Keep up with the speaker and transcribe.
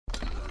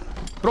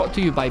Brought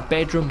to you by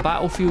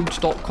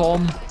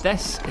bedroombattlefields.com,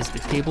 this is the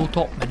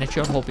Tabletop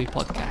Miniature Hobby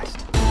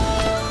Podcast.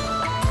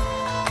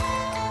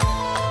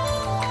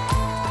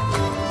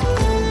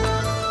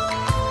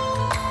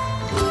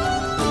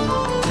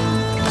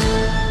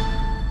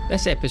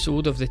 This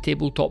episode of the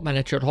Tabletop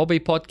Miniature Hobby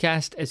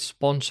Podcast is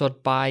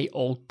sponsored by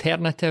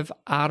Alternative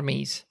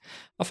Armies.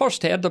 I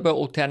first heard about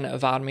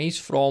Alternative Armies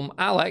from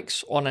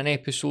Alex on an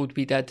episode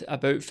we did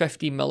about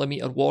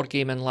 15mm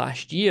wargaming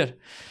last year.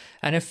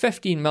 And if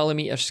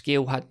 15mm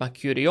scale had my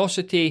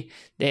curiosity,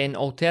 then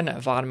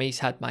Alternative Armies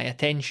had my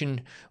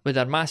attention with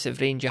their massive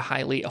range of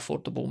highly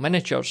affordable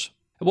miniatures.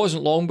 It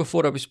wasn't long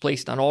before I was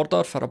placed an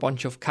order for a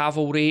bunch of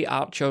cavalry,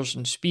 archers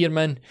and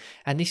spearmen,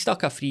 and they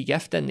stuck a free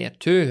gift in there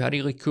too, a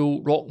really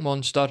cool rock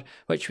monster,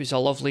 which was a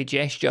lovely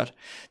gesture.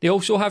 They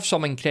also have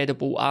some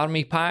incredible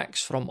army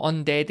packs, from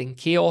undead and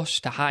chaos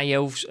to high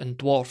elves and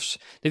dwarfs.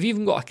 They've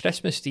even got a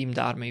Christmas themed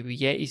army with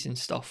yetis and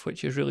stuff,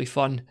 which is really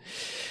fun.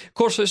 Of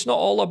course, it's not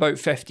all about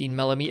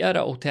 15mm at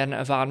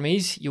Alternative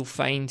Armies. You'll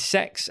find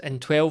 6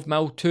 and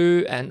 12mm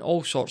too, and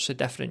all sorts of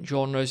different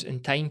genres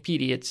and time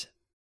periods.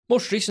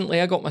 Most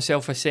recently, I got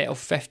myself a set of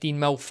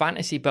 15mm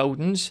fantasy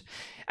buildings,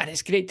 and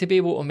it's great to be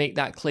able to make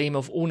that claim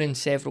of owning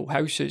several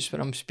houses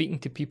when I'm speaking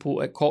to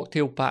people at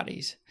cocktail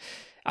parties.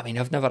 I mean,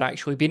 I've never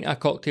actually been to a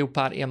cocktail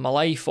party in my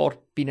life, or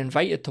been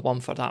invited to one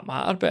for that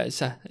matter, but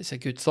it's a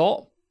good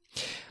thought.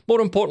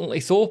 More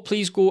importantly though,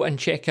 please go and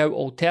check out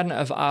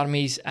Alternative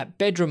Armies at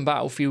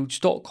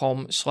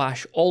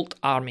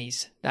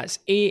bedroombattlefields.com/altarmies. That's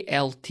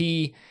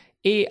ALTARMIES.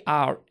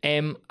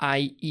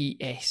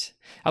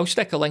 I'll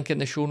stick a link in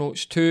the show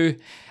notes too,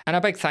 and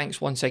a big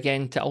thanks once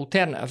again to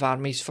Alternative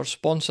Armies for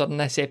sponsoring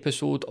this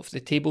episode of the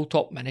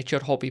Tabletop Miniature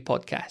Hobby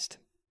Podcast.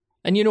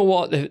 And you know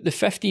what, the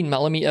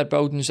 15mm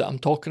buildings that I'm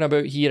talking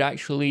about here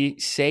actually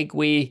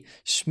segue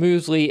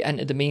smoothly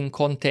into the main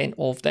content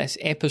of this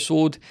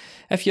episode.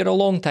 If you're a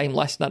long time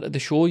listener to the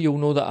show, you'll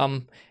know that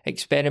I'm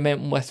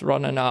experimenting with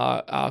running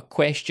a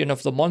question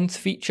of the month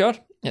feature.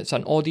 It's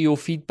an audio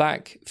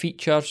feedback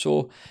feature,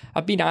 so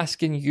I've been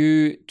asking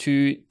you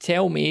to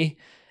tell me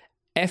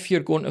if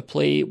you're going to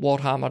play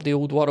Warhammer the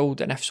Old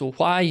World, and if so,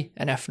 why,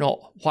 and if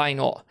not, why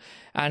not?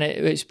 And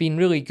it's been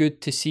really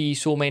good to see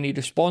so many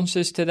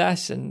responses to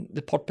this, and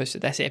the purpose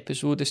of this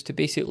episode is to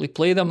basically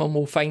play them, and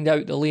we'll find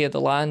out the lay of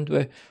the land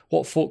with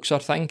what folks are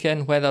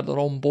thinking, whether they're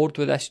on board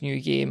with this new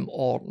game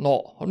or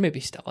not, or maybe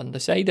still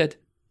undecided.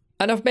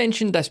 And I've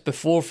mentioned this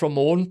before from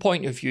my own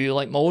point of view,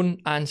 like my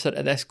own answer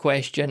to this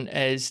question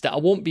is that I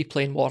won't be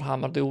playing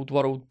Warhammer the Old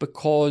World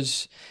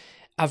because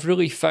I've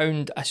really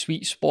found a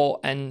sweet spot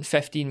in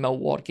 15mm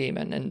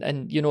wargaming,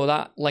 and you know,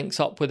 that links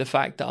up with the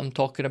fact that I'm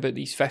talking about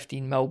these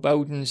 15mm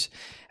buildings.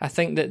 I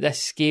think that this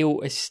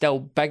scale is still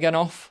big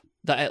enough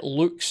that it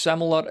looks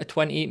similar to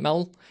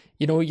 28mm.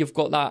 You know, you've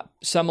got that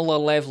similar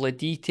level of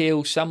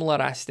detail, similar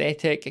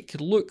aesthetic. It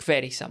could look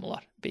very similar,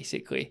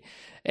 basically.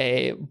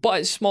 But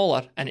it's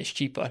smaller and it's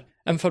cheaper.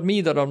 And for me,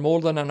 there are more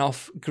than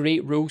enough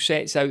great rule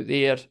sets out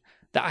there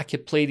that I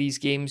could play these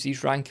games,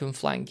 these rank and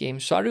flank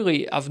games. So I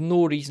really have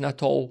no reason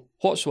at all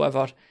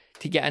whatsoever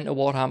to get into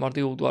Warhammer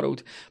the Old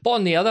World. But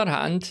on the other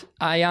hand,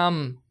 I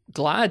am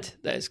glad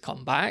that it's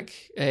come back.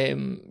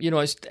 You know,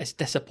 it's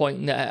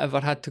disappointing that it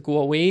ever had to go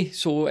away.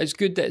 So it's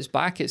good that it's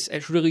back.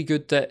 It's really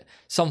good that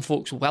some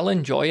folks will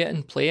enjoy it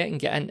and play it and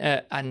get into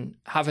it and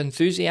have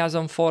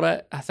enthusiasm for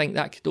it. I think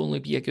that could only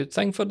be a good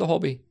thing for the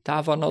hobby, to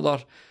have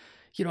another.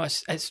 You know,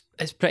 it's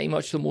pretty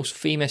much the most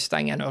famous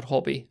thing in our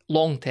hobby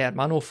long term.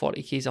 I know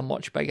 40k is a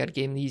much bigger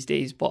game these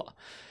days, but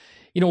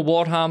you know,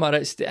 Warhammer,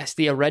 it's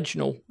the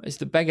original. It's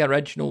the big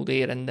original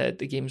there in the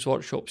Games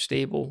Workshop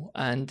stable.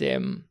 And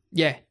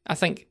yeah, I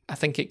think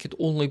it could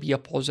only be a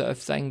positive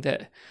thing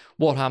that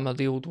Warhammer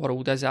the Old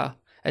World is a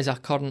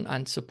current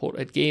and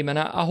supported game. And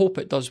I hope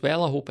it does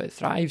well. I hope it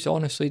thrives,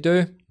 honestly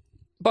do.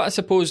 But I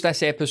suppose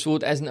this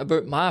episode isn't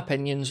about my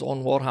opinions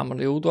on Warhammer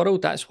the Old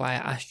World. That's why I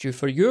asked you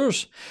for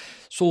yours.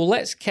 So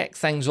let's kick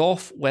things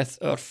off with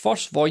our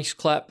first voice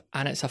clip,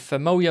 and it's a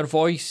familiar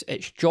voice.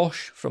 It's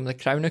Josh from the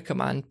Crown of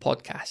Command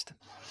podcast.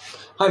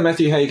 Hi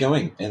Matthew, how are you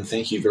going? And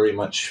thank you very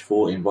much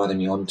for inviting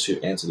me on to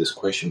answer this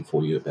question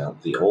for you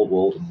about the Old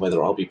World and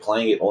whether I'll be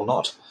playing it or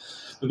not.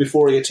 But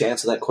before I get to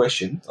answer that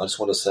question, I just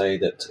want to say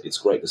that it's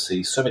great to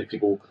see so many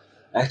people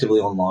actively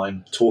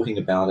online talking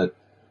about it,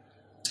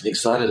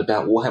 excited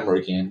about Warhammer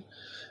again,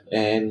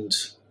 and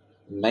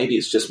maybe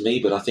it's just me,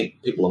 but I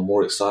think people are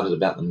more excited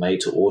about the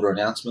made-to-order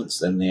announcements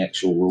than the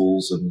actual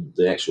rules and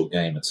the actual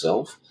game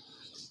itself.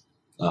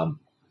 So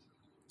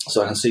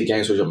I can see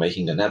Games Workshop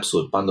making an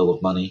absolute bundle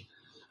of money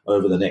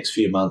over the next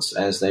few months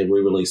as they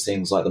re-release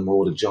things like the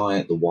Marauder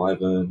Giant, the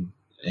Wyvern,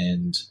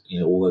 and you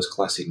know, all those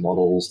classic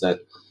models that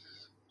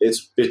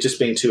it's just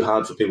been too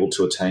hard for people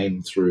to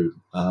attain through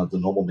the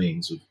normal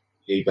means of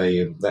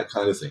eBay and that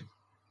kind of thing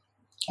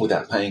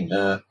without paying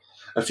a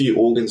few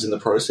organs in the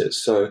process.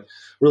 So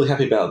really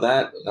happy about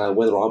that.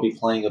 Whether I'll be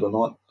playing it or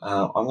not,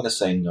 I'm going to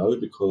say no,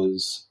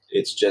 because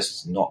it's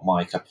just not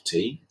my cup of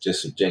tea,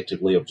 just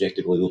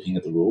objectively looking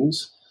at the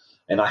rules.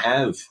 And I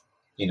have,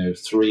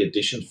 4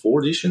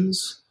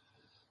 editions,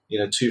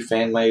 two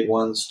fan-made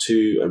ones,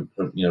 two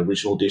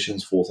original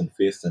editions, 4th and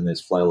 5th, and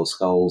there's Flail of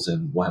Skulls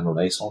and Warhammer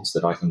Renaissance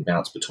that I can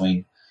bounce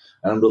between.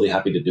 And I'm really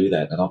happy to do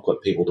that. And I've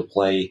got people to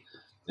play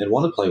and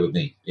want to play with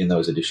me in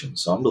those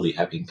editions. So I'm really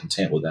happy and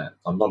content with that.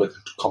 I'm not a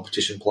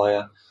competition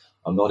player.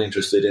 I'm not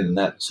interested in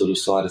that sort of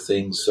side of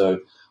things. So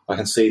I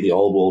can see the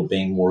old world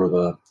being more of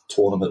a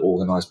tournament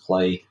organized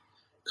play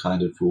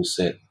kind of rule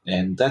set.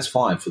 And that's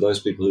fine for those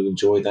people who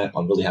enjoy that.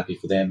 I'm really happy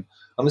for them.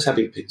 I'm just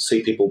happy to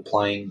see people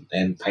playing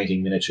and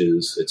painting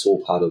miniatures. It's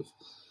all part of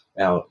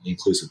our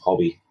inclusive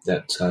hobby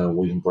that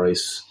we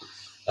embrace.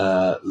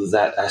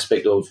 That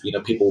aspect of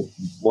people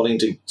wanting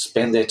to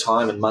spend their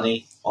time and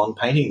money on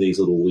painting these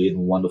little weird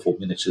and wonderful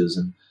miniatures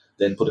and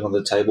then putting on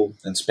the table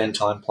and spend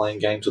time playing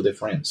games with their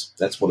friends.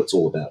 That's what it's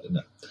all about, isn't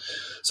it?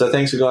 So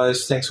thanks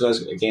guys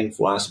again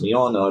for asking me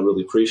on. I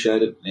really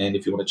appreciate it. And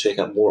if you want to check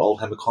out more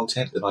Oldhammer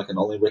content, then I can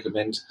only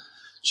recommend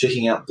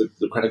checking out the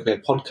Chronic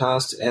Command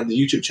podcast and the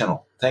YouTube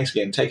channel. Thanks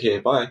again. Take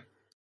care. Bye.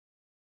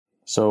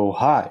 So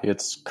hi,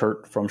 it's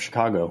Kurt from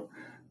Chicago.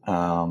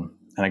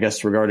 And I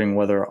guess regarding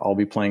whether I'll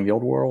be playing the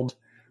old world,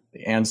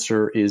 the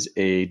answer is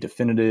a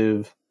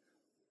definitive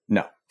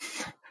no.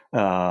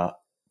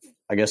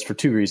 I guess for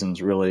two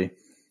reasons, really.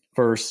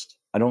 First,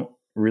 I don't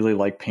really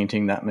like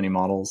painting that many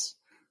models.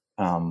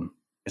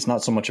 It's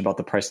not so much about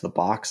the price of the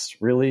box,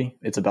 really.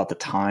 It's about the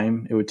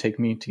time it would take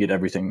me to get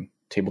everything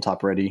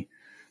tabletop ready.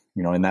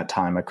 In that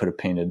time, I could have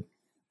painted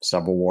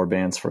several war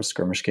bands for a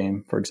skirmish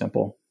game, for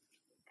example.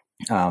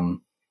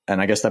 And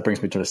I guess that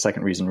brings me to the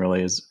second reason,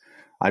 really, is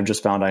I've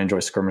just found I enjoy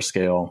skirmish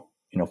scale,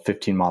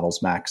 15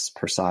 models max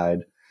per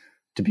side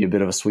to be a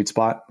bit of a sweet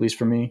spot, at least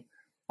for me.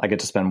 I get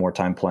to spend more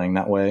time playing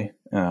that way.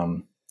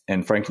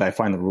 And frankly, I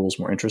find the rules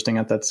more interesting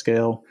at that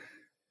scale.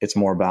 It's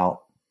more about,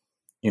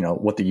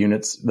 what the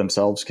units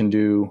themselves can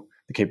do,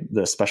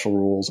 the special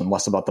rules, and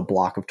less about the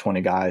block of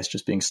 20 guys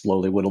just being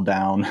slowly whittled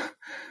down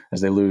as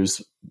they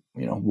lose,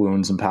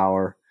 wounds and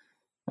power.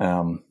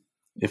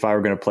 If I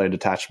were going to play a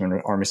detachment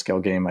or army scale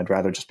game, I'd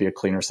rather just be a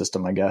cleaner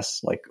system, I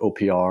guess, like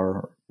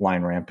OPR,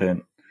 Line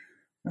Rampant,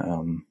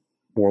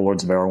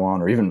 Warlords of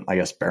Erewhon, or even, I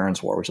guess,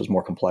 Baron's War, which is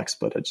more complex,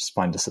 but I just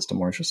find the system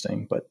more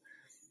interesting. But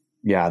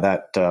yeah,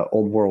 that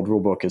old world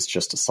rulebook is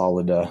just a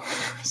solid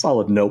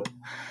nope.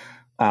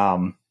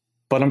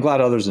 But I'm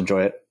glad others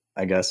enjoy it.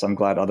 I guess I'm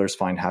glad others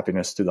find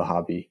happiness through the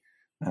hobby.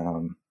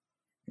 And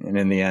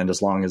in the end,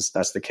 as long as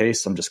that's the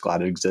case, I'm just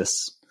glad it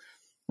exists.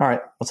 All right.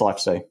 That's all I have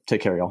to say.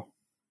 Take care, y'all.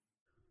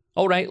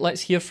 All right.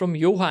 Let's hear from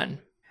Johan.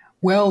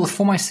 Well,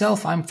 for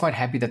myself, I'm quite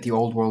happy that the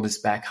old world is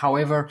back.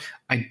 However,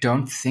 I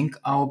don't think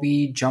I'll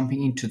be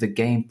jumping into the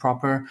game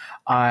proper.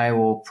 I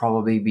will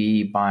probably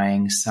be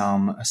buying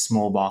some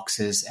small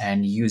boxes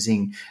and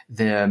using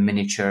the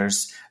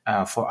miniatures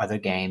for other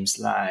games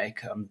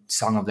like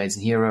Song of Blades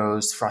and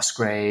Heroes,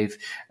 Frostgrave,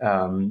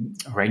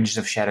 Rangers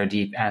of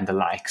Shadowdeep, and the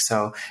like.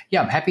 So,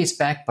 yeah, I'm happy it's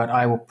back, but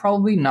I will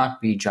probably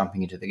not be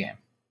jumping into the game.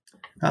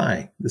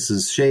 Hi, this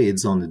is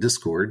Shades on the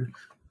Discord.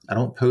 I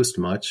don't post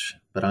much,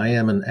 but I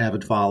am an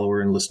avid follower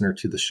and listener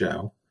to the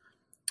show.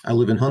 I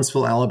live in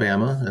Huntsville,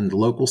 Alabama, and the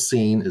local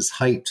scene is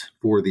hyped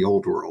for the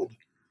old world.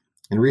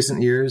 In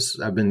recent years,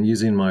 I've been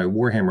using my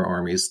Warhammer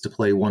armies to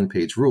play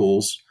one-page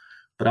rules,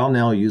 but I'll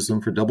now use them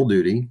for double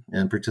duty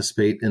and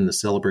participate in the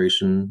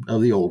celebration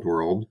of the old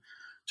world,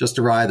 just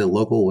to ride the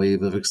local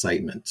wave of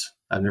excitement.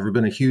 I've never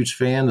been a huge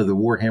fan of the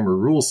Warhammer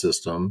rule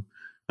system,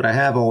 but I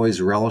have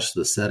always relished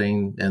the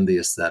setting and the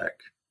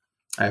aesthetic.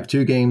 I have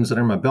 2 games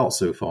under my belt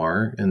so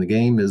far, and the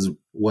game is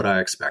what I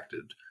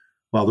expected.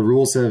 While the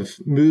rules have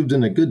moved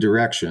in a good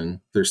direction,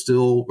 they're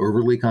still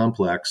overly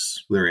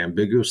complex, they're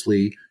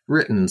ambiguously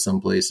written in some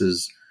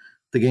places,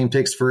 the game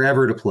takes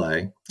forever to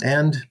play,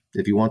 and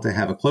if you want to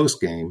have a close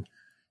game,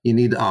 you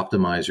need to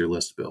optimize your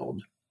list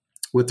build.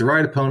 With the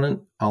right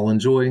opponent, I'll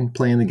enjoy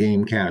playing the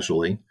game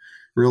casually.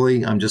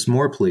 Really, I'm just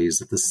more pleased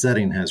that the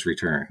setting has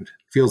returned.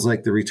 Feels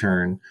like the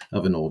return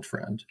of an old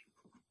friend.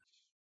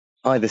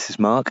 Hi, this is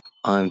Mark.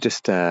 I'm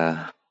just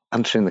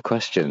answering the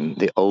question,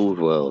 the old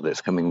world that's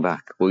coming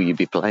back. Will you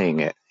be playing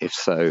it? If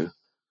so,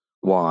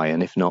 why?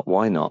 And if not,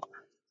 why not?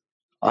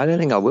 I don't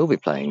think I will be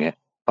playing it,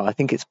 but I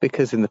think it's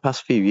because in the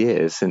past few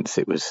years, since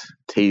it was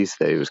teased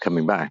that it was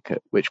coming back,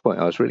 at which point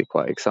I was really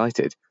quite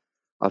excited,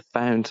 I've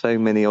found so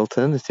many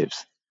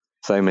alternatives,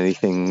 so many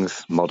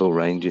things, model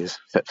ranges,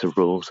 sets of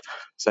rules,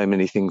 so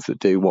many things that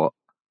do what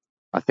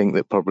I think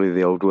that probably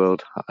the old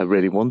world, I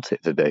really want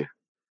it to do.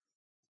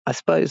 I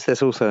suppose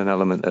there's also an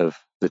element of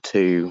the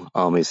 2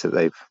 armies that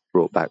they've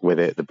brought back with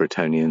it, the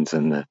Bretonnians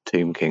and the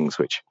Tomb Kings,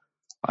 which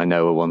I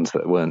know are ones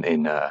that weren't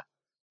in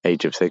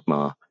Age of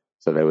Sigmar,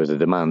 so there was a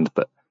demand,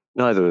 but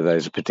neither of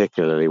those are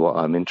particularly what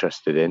I'm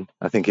interested in.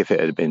 I think if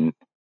it had been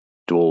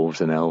dwarves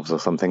and elves or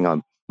something,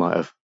 I might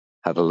have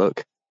had a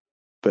look.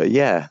 But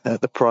yeah,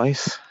 at the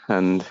price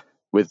and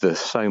with the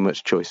so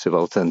much choice of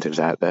alternatives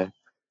out there,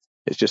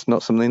 it's just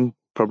not something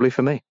probably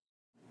for me.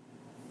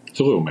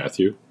 Hello,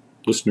 Matthew.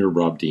 Listener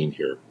Rob Dean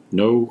here.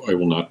 No, I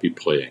will not be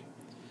playing.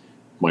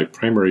 My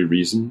primary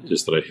reason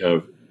is that I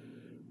have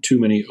too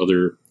many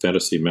other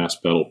fantasy mass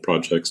battle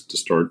projects to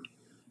start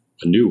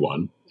a new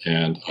one,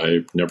 and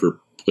I've never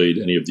played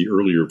any of the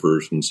earlier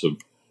versions of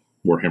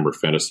Warhammer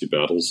Fantasy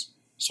Battles,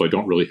 so I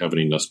don't really have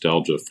any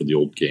nostalgia for the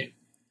old game.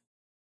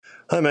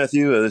 Hi,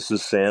 Matthew. This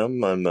is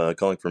Sam. I'm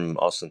calling from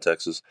Austin,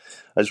 Texas.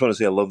 I just want to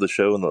say I love the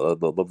show and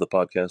love the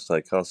podcast.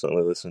 I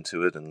constantly listen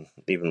to it and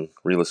even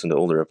re-listen to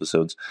older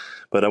episodes.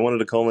 But I wanted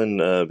to call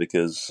in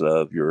because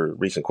of your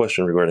recent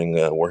question regarding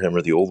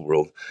Warhammer: The Old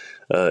World.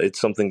 It's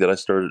something that I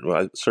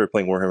started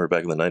playing Warhammer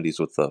back in the '90s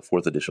with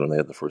 4th edition when they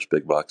had the first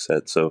big box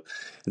set. So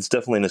it's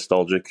definitely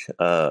nostalgic.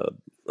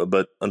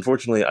 But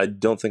unfortunately, I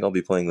don't think I'll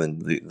be playing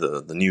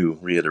the new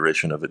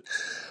reiteration of it.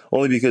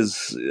 Only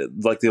because,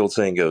 like the old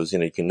saying goes,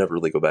 you can never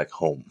really go back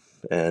home.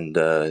 And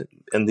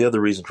the other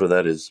reason for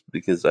that is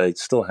because I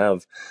still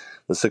have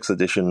the 6th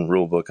edition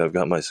rule book. I've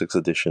got my 6th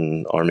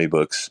edition army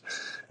books,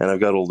 and I've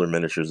got older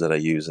miniatures that I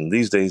use. And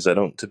these days, I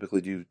don't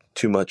typically do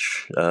too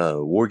much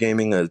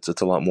wargaming.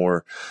 It's a lot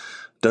more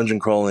dungeon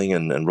crawling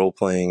and role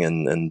playing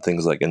and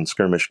things like in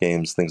skirmish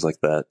games, things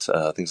like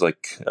that, things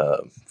like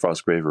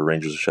Frostgrave or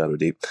Rangers of Shadow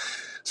Deep.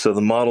 So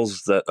the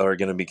models that are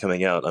going to be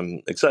coming out,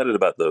 I'm excited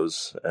about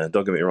those.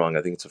 Don't get me wrong,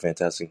 I think it's a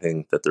fantastic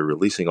thing that they're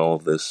releasing all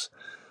of this,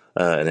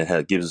 and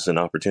it gives us an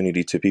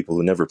opportunity to people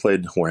who never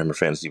played Warhammer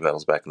Fantasy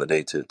Battles back in the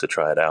day to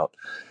try it out.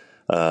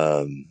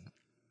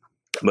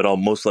 But I'll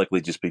most likely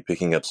just be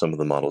picking up some of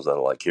the models that I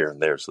like here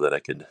and there so that I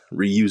could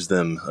reuse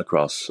them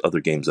across other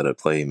games that I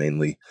play,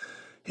 mainly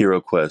Hero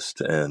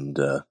Quest and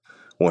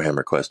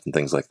Warhammer Quest and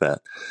things like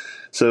that.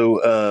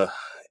 So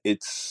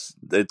it's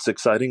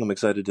exciting. I'm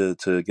excited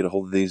to get a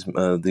hold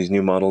of these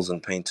new models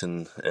and paint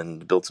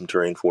and build some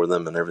terrain for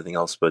them and everything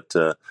else. But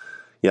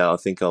yeah, I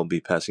think I'll be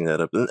passing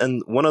that up.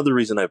 And one other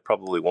reason I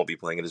probably won't be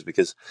playing it is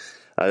because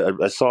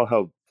I saw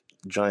how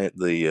giant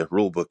the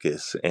rule book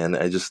is, and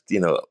I just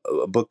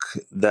a book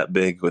that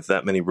big with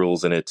that many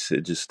rules in it.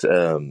 It just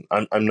I'm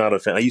not a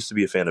fan. I used to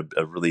be a fan of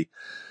really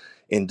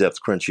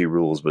in-depth crunchy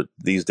rules, but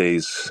these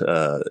days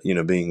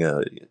being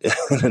an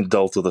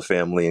adult with a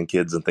family and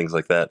kids and things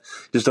like that,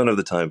 just don't have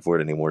the time for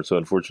it anymore. So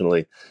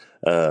unfortunately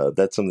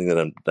that's something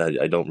that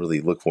I don't really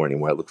look for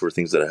anymore. I look for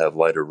things that have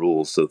lighter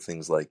rules, so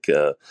things like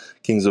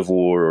Kings of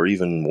War or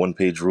even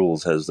one-page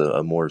rules has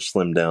a more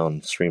slimmed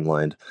down,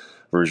 streamlined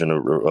version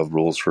of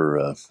rules for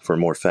a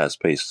more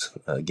fast-paced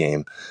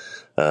game.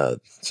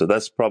 So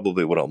that's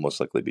probably what I'll most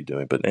likely be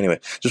doing. But anyway,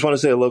 just want to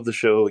say I love the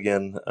show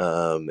again.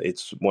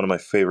 It's one of my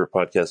favorite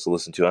podcasts to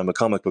listen to. I'm a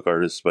comic book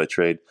artist by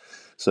trade.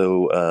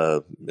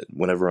 So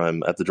whenever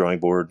I'm at the drawing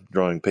board,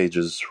 drawing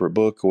pages for a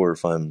book, or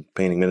if I'm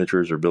painting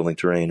miniatures or building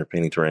terrain or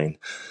painting terrain,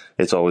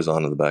 it's always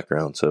on in the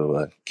background.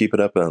 So keep it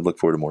up, and I look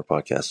forward to more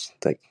podcasts.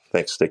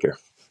 Thanks. Take care.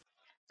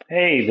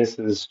 Hey, this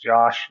is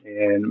Josh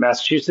in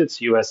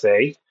Massachusetts,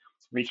 USA,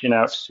 reaching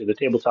out to the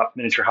Tabletop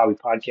Miniature Hobby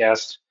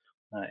Podcast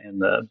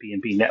and the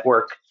B&B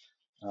Network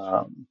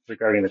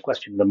regarding the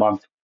question of the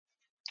month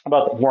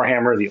about the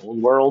Warhammer, the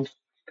Old World.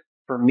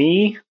 For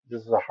me,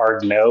 this is a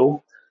hard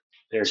no.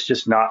 There's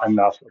just not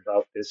enough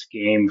about this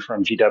game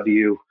from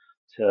GW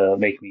to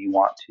make me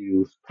want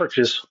to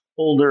purchase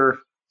older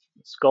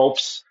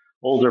sculpts,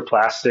 older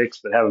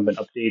plastics that haven't been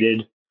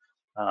updated.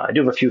 I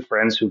do have a few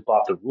friends who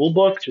bought the rule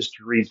book just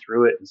to read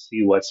through it and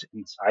see what's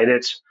inside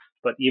it.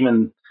 But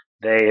even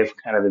they have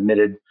kind of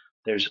admitted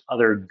there's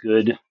other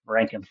good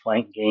rank and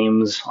flank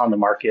games on the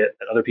market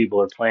that other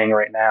people are playing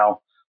right now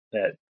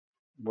that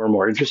we're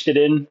more interested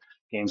in.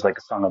 Games like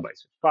A Song of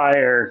Ice and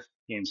Fire,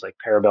 games like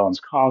Parabellum's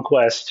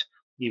Conquest,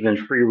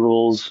 even free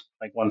rules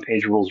like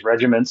one-page rules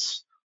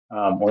regiments,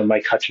 or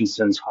Mike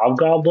Hutchinson's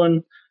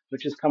Hobgoblin,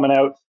 which is coming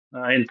out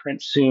in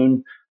print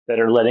soon, that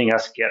are letting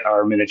us get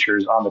our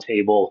miniatures on the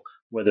table,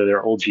 whether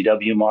they're old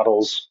GW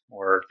models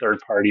or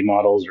third-party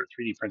models or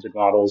 3D printed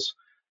models.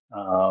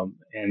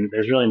 And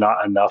there's really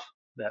not enough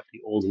that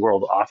the old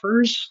world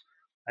offers.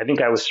 I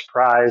think I was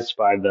surprised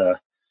by the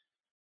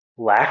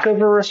lack of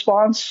a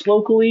response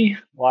locally.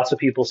 Lots of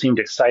people seemed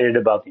excited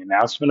about the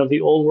announcement of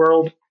the old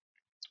world,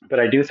 but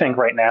I do think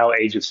right now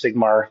Age of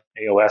Sigmar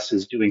AOS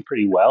is doing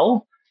pretty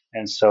well.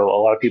 And so a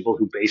lot of people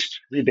who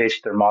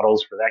rebased their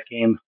models for that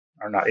game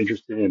are not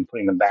interested in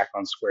putting them back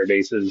on square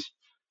bases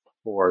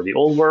for the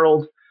old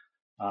world.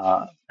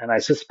 And I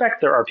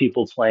suspect there are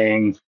people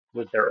playing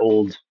with their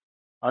old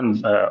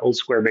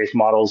square base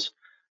models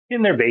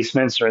in their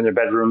basements or in their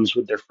bedrooms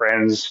with their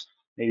friends.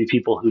 Maybe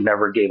people who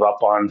never gave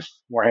up on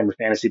Warhammer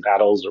Fantasy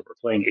Battles, or were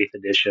playing 8th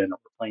edition, or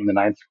were playing the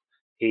 9th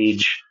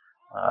Age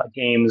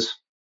games.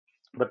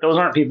 But those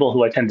aren't people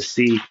who I tend to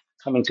see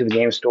coming to the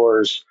game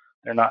stores.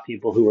 They're not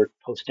people who are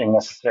posting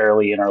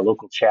necessarily in our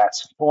local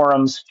chats and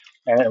forums.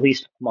 And at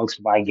least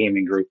amongst my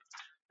gaming group,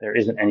 there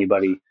isn't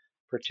anybody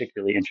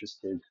particularly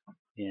interested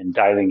in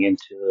diving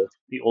into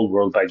the old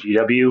world by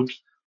GW.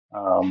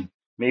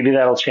 Maybe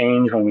that'll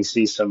change when we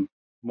see some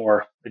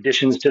more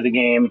additions to the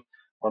game,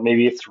 or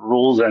maybe if the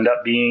rules end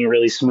up being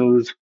really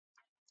smooth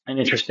and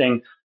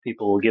interesting,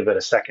 people will give it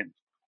a second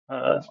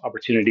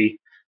opportunity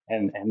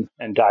and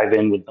dive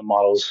in with the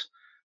models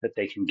that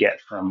they can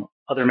get from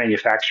other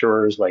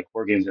manufacturers like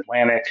Wargames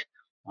Atlantic.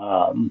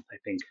 I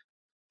think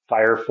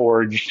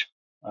Fireforged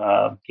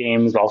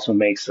Games also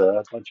makes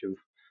a bunch of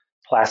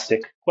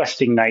plastic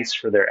questing knights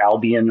for their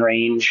Albion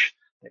range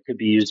that could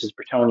be used as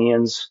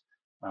Bretonians.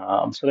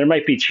 So there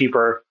might be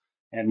cheaper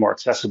and more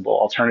accessible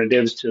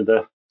alternatives to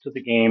the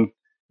game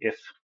if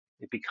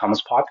it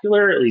becomes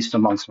popular, at least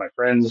amongst my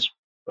friends.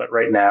 But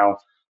right now,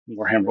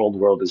 Warhammer Old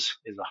World is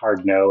a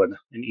hard no and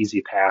an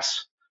easy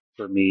pass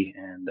for me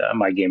and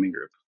my gaming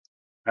group.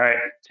 All right,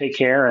 take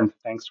care, and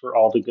thanks for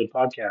all the good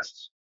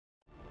podcasts.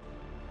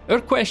 Our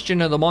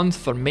question of the month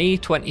for May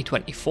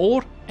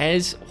 2024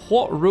 is: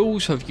 what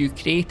rules have you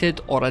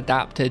created or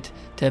adapted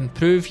to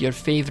improve your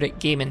favourite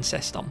gaming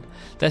system?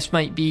 This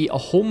might be a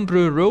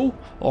homebrew rule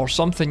or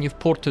something you've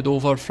ported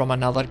over from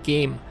another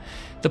game.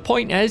 The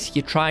point is,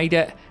 you tried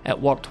it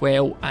worked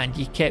well, and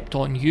you kept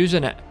on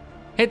using it.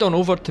 Head on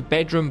over to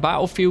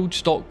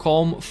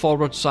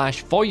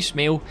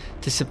bedroombattlefields.com/voicemail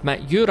to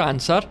submit your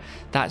answer.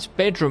 That's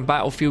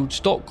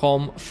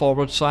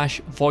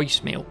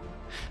bedroombattlefields.com/voicemail.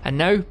 And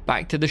now,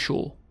 back to the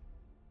show.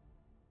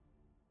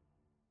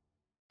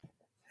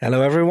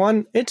 Hello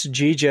everyone, it's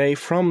GJ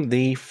from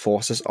the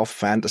Forces of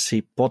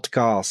Fantasy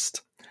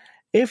podcast.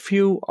 If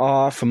you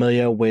are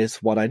familiar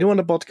with what I do on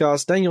the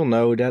podcast, then you'll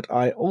know that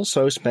I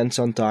also spend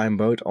some time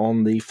both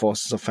on the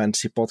Forces of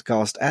Fantasy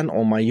podcast and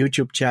on my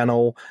YouTube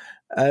channel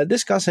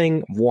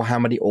discussing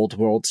Warhammer the Old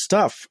World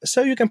stuff.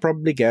 So you can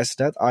probably guess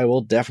that I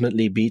will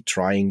definitely be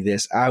trying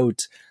this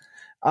out.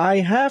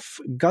 I have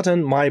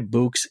gotten my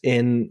books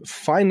in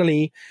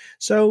finally,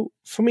 so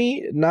for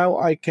me now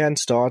I can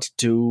start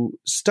to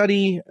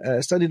study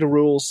the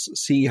rules,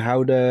 see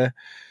how the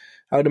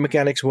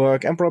mechanics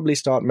work, and probably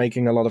start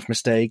making a lot of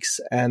mistakes.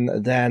 And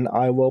then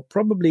I will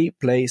probably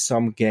play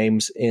some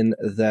games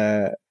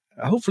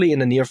hopefully in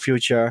the near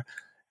future.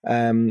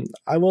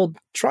 I will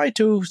try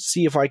to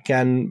see if I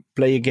can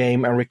play a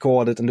game and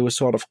record it and do a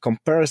sort of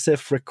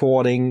comparative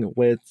recording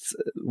with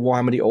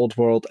Warhammer the Old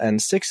World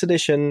and 6th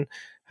edition.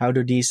 How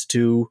do these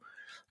two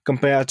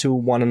compare to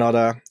one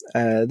another?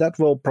 That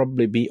will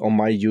probably be on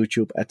my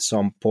YouTube at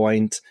some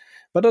point.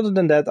 But other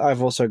than that,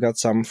 I've also got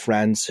some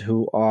friends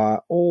who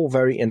are all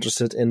very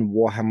interested in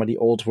Warhammer the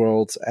Old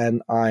World,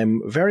 and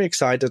I'm very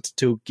excited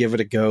to give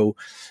it a go.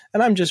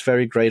 And I'm just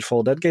very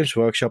grateful that Games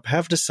Workshop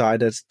have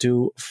decided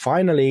to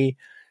finally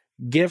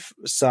give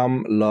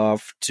some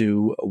love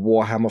to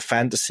Warhammer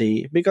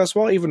Fantasy, because,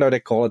 well, even though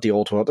they call it the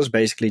Old World, it's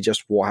basically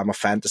just Warhammer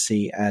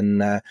Fantasy,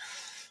 and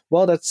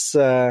well, that's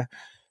a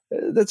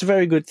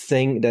very good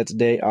thing that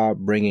they are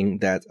bringing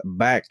that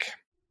back.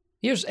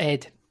 Here's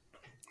Ed.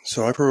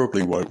 So I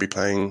probably won't be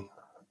playing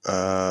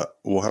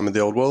Warhammer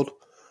the Old World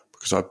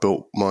because I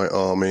built my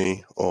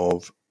army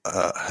of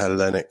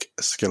Hellenic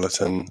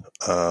skeleton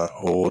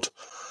horde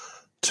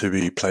to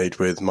be played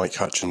with Mike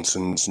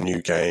Hutchinson's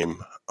new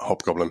game,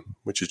 Hobgoblin,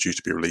 which is due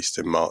to be released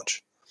in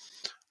March.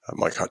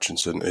 Mike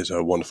Hutchinson is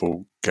a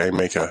wonderful game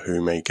maker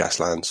who made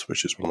Gaslands,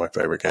 which is one of my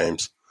favourite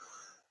games.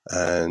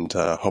 And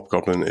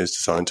Hobgoblin is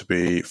designed to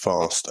be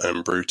fast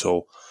and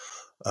brutal,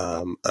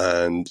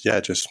 and yeah,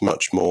 just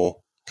much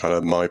more kind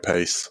of my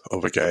pace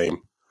of a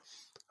game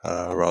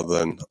rather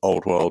than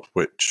Old World,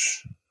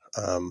 which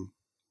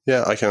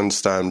I can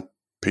understand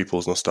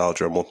people's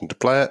nostalgia and wanting to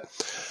play it,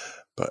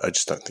 but I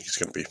just don't think it's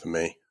going to be for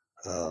me.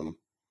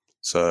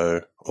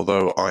 So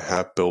although I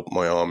have built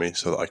my army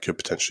so that I could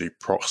potentially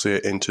proxy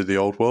it into the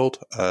Old World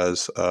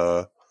as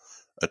a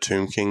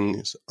Tomb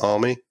King's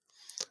army,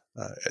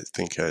 I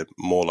think I'm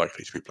more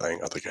likely to be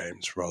playing other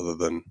games rather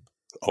than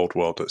Old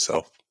World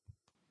itself.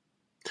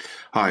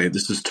 Hi,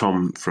 this is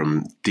Tom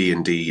from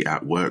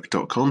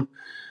dndatwork.com.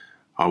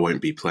 I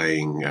won't be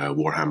playing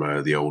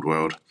Warhammer the Old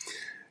World.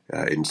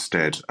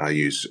 Instead, I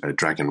use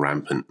Dragon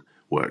Rampant.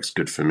 Works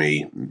good for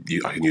me.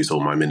 I can use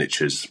all my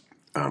miniatures.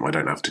 I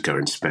don't have to go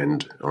and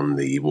spend on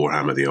the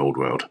Warhammer the Old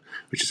World,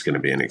 which is going to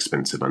be an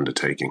expensive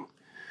undertaking.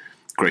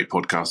 Great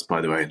podcast,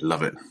 by the way.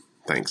 Love it.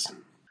 Thanks.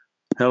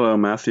 Hello,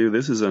 Matthew.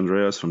 This is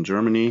Andreas from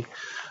Germany.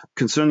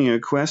 Concerning a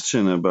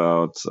question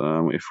about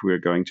if we're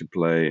going to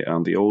play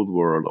the Old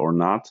World or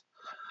not,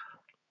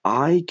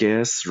 I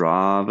guess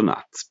rather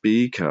not,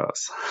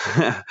 because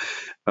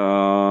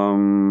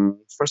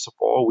first of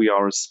all, we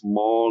are a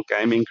small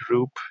gaming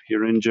group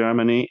here in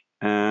Germany,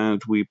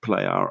 and we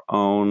play our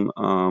own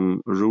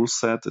rule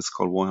set. It's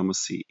called Warhammer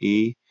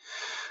CE,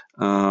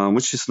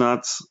 which is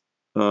not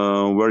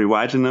very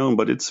widely known,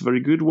 but it's a very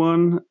good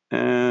one,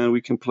 and we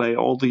can play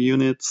all the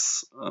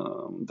units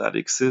that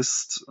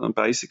exist,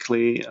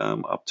 basically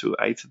up to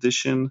 8th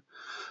edition,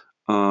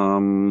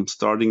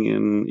 starting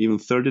in even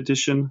 3rd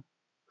edition.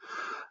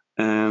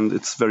 And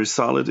it's very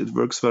solid. It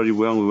works very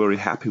well. We're very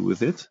happy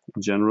with it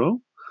in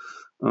general.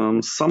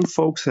 Some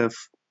folks have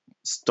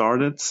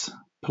started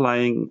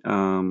playing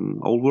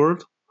Old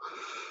World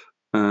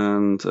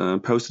and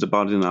posted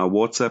about it in our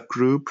WhatsApp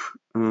group.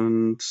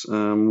 And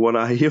what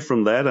I hear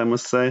from that, I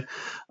must say,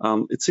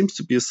 it seems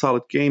to be a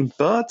solid game,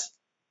 but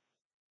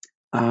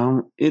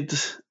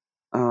it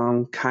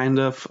kind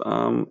of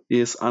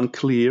is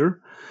unclear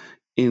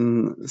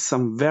in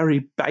some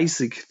very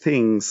basic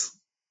things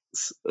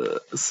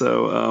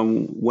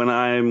When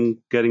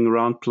I'm getting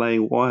around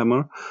playing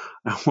Warhammer,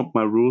 I want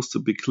my rules to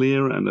be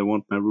clear and I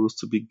want my rules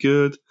to be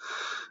good,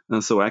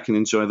 so I can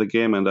enjoy the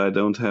game and I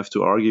don't have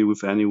to argue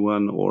with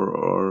anyone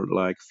or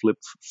like flip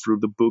through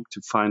the book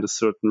to find a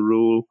certain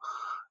rule.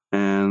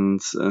 And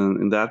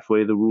in that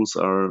way, the rules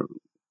are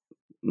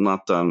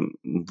not done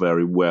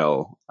very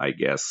well, I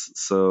guess.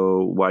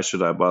 So why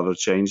should I bother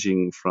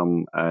changing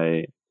from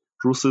a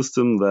rule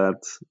system that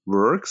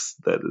works,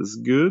 that is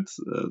good,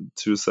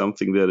 to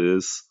something that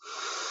is,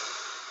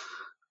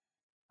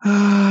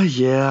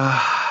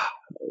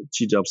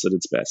 G-Jobs at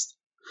its best.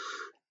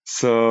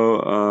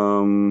 So,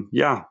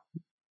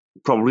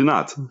 probably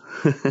not.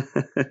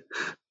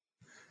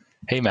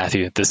 Hey,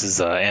 Matthew. This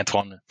is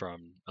Antoine,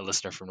 from a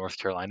listener from North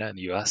Carolina in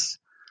the U.S.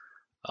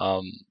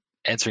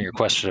 Answering your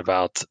question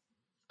about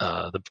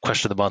the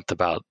question of the month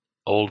about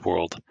Old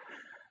World.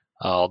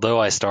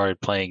 Although I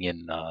started playing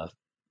in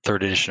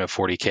third edition of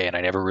 40K and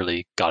I never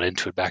really got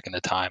into it back in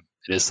the time,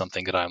 it is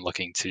something that I'm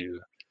looking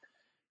to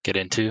get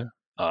into.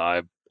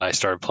 I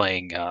started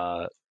playing,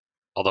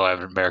 although I have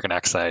an American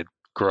accent, I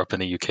grew up in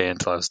the UK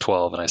until I was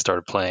 12, and I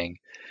started playing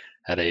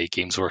at a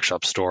Games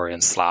Workshop store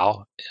in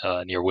Slough,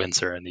 near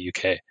Windsor in the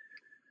UK.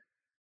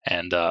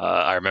 And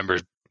I remember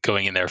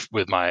going in there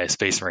with my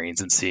Space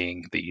Marines and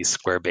seeing the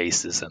square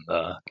bases and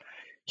the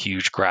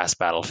huge grass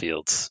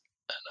battlefields,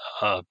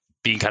 and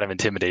being kind of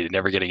intimidated,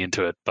 never getting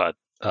into it, but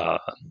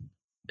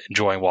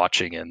enjoying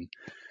watching. And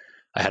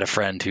I had a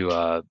friend who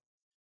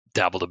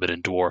dabbled a bit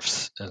in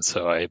dwarfs, and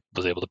so I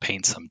was able to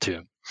paint some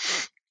too.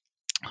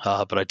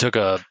 But I took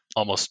a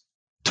almost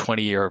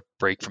 20-year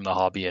break from the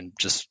hobby and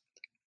just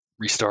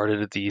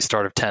restarted at the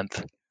start of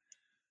 10th.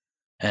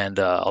 And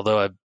although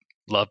I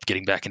loved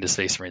getting back into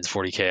Space Marines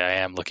 40K, I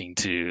am looking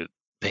to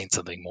paint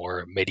something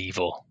more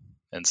medieval.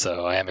 And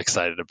so I am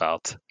excited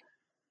about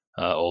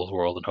Old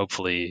World, and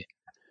hopefully,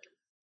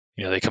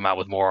 they come out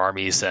with more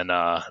armies, and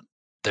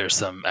there's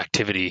some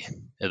activity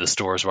in the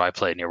stores where I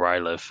play near where I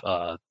live.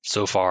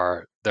 So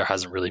far, there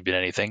hasn't really been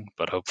anything,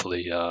 but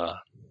hopefully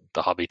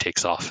the hobby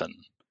takes off and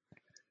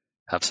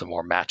have some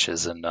more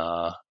matches and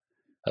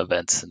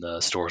events in the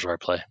stores where I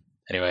play.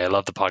 Anyway, I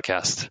love the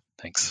podcast.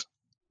 Thanks.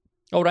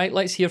 All right,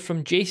 let's hear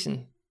from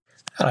Jason.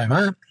 Hello,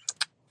 Matt.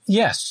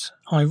 Yes,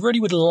 I really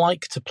would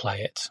like to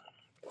play it,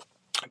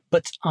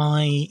 but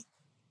I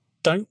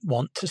don't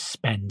want to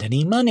spend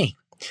any money.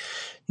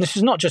 This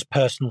is not just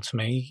personal to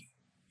me,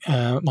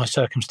 my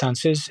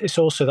circumstances. It's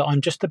also that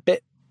I'm just a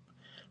bit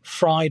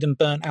fried and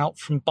burnt out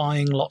from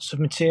buying lots of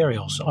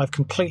materials. I've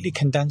completely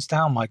condensed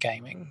down my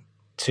gaming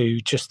to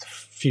just a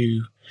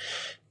few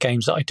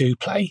games that I do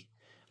play.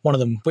 One of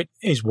them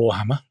is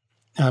Warhammer,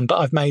 but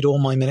I've made all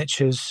my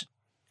miniatures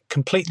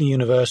completely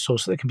universal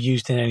so they can be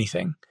used in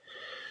anything.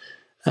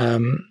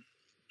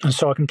 And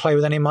so I can play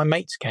with any of my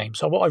mates' games.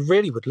 So what I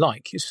really would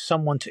like is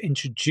someone to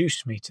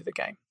introduce me to the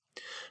game.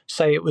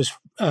 Say it was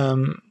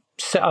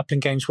set up in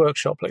Games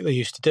Workshop like they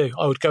used to do.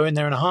 I would go in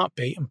there in a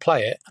heartbeat and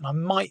play it, and I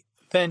might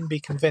then be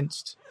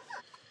convinced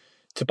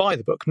to buy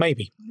the book,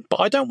 maybe. But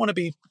I don't want to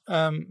be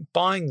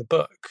buying the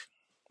book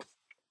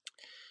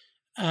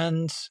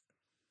and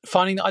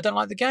finding that I don't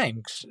like the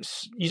game.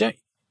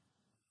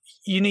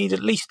 You need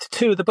at least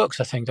 2 of the books,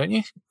 I think, don't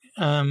you?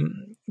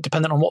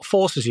 Depending on what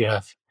forces you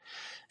have.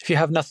 If you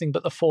have nothing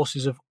but the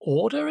forces of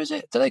order, is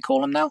it? Do they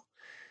call them now?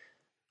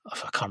 I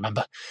can't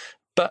remember.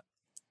 But,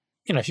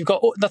 if you've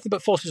got nothing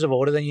but forces of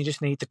order, then you just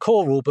need the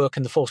core rulebook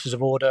and the forces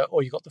of order,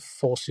 or you've got the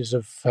forces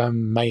of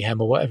mayhem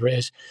or whatever it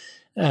is.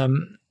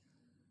 The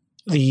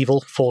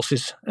evil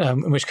forces,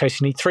 in which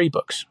case you need 3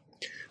 books.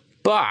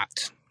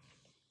 But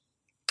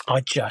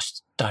I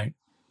just don't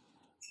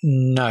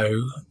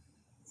know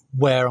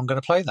where I'm going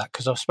to play that,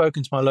 because I've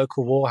spoken to my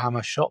local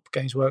Warhammer shop,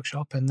 Games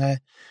Workshop, and they're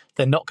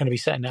not going to be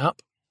setting it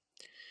up.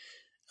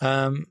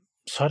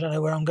 So I don't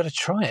know where I'm going to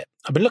try it.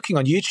 I've been looking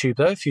on YouTube,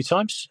 though, a few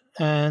times,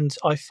 and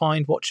I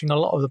find watching a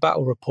lot of the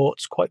battle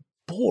reports quite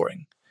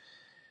boring,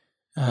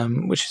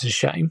 which is a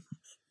shame.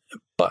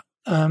 But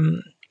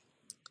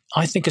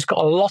I think it's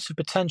got a lot of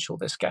potential,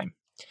 this game.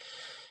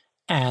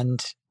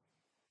 And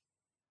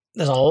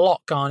there's a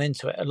lot gone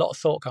into it, a lot of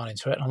thought gone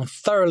into it, and I'm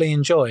thoroughly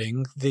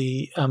enjoying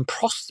the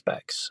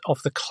prospects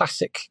of the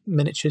classic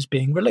miniatures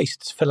being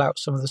released to fill out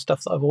some of the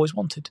stuff that I've always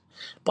wanted.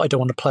 But I don't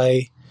want to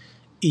play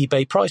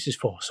eBay prices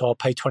for, so I'll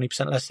pay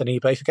 20% less than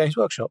eBay for Games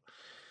Workshop,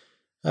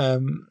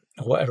 or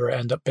whatever it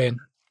end up being.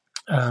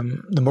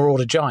 The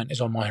Marauder Giant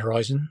is on my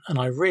horizon, and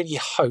I really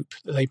hope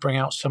that they bring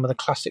out some of the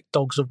classic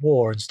Dogs of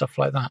War and stuff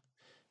like that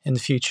in the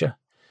future.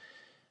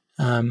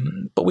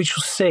 But we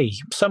shall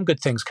see. Some good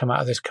things come out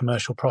of this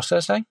commercial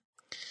process, eh?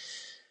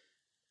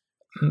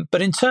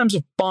 But in terms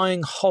of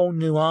buying whole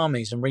new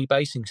armies and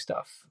rebasing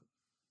stuff,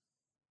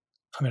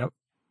 I mean,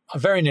 I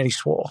very nearly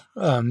swore,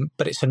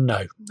 but it's a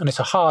no. And it's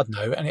a hard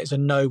no, and it's a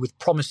no with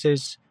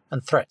promises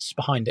and threats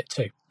behind it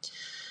too.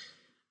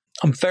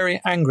 I'm very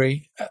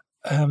angry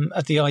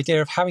at the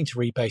idea of having to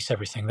rebase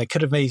everything. They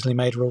could have easily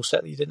made a rule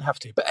set that you didn't have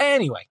to. But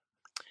anyway,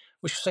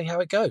 we shall see how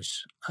it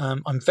goes.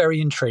 I'm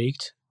very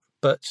intrigued,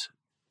 but,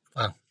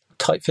 well,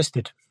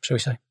 tight-fisted, shall we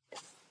say.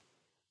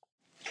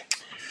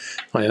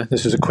 Hiya,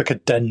 this is a quick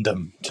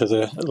addendum to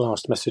the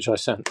last message I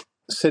sent.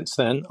 Since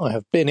then, I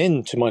have been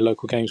into my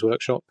local games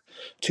workshop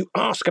to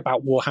ask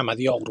about Warhammer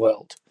the Old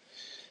World.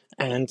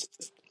 And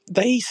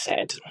they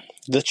said,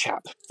 the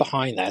chap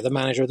behind there, the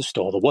manager of the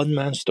store, the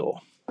one-man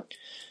store,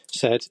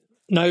 said,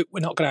 no, we're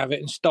not going to have it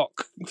in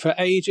stock for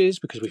ages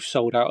because we've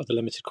sold out of the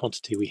limited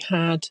quantity we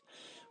had.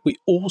 We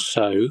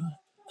also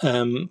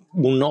will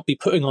not be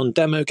putting on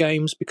demo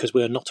games because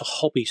we're not a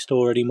hobby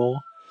store anymore.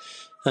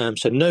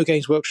 So no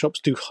Games Workshops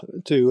do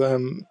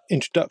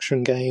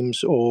introduction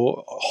games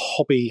or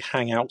hobby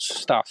hangouts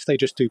stuff. They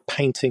just do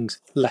painting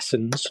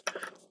lessons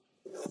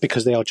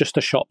because they are just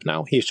a shop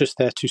now. He's just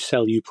there to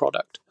sell you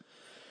product.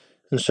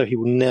 And so he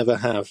will never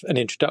have an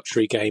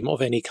introductory game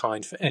of any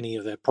kind for any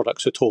of their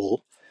products at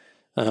all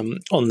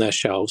on their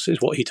shelves, is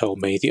what he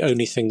told me. The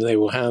only thing they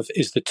will have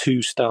is the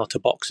 2 starter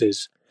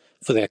boxes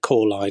for their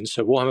core line.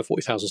 So Warhammer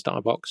 40,000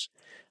 starter box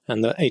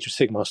and the Age of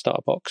Sigmar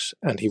starter box.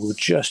 And he will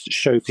just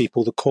show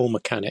people the core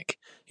mechanic.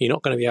 You're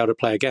not going to be able to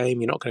play a game.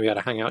 You're not going to be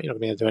able to hang out. You're not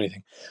going to be able to do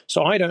anything.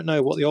 So I don't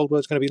know what the old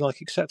world's going to be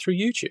like except through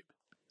YouTube,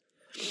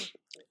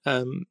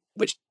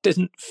 which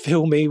doesn't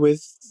fill me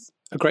with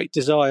a great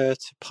desire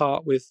to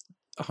part with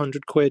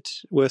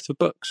 £100 worth of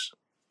books,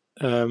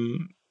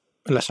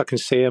 unless I can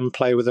see them,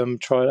 play with them,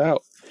 try it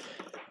out.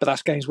 But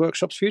that's Games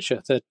Workshop's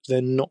future.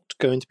 They're not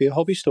going to be a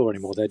hobby store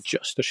anymore. They're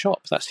just a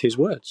shop. That's his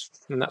words.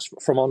 And that's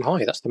from on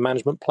high. That's the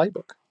management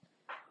playbook.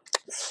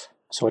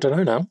 So I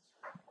don't know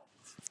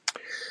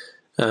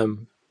now.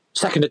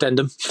 Second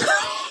addendum.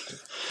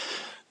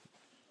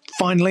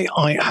 Finally,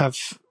 I have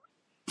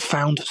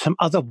found some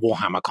other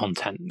Warhammer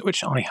content,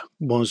 which I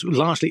was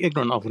largely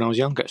ignorant of when I was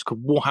younger. It's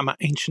called Warhammer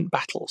Ancient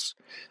Battles.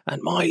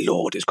 And my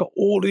lord, it's got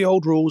all the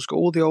old rules, got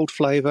all the old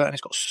flavour, and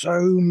it's got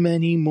so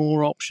many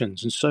more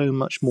options and so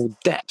much more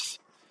depth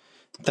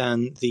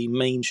than the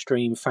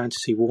mainstream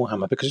fantasy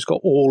Warhammer, because it's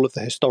got all of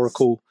the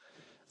historical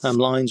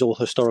lines, all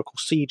historical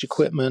siege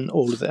equipment,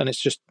 all of it, and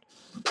it's just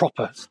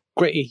proper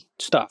gritty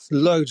stuff,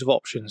 loads of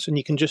options, and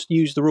you can just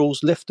use the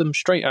rules, lift them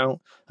straight out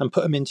and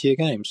put them into your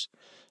games.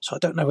 So I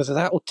don't know whether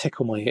that will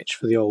tickle my itch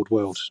for the old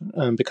world,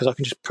 because I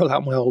can just pull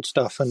out my old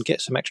stuff and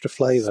get some extra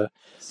flavour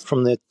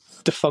from the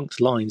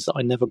defunct lines that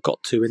I never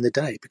got to in the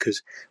day,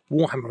 because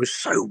Warhammer was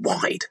so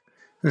wide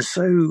and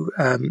so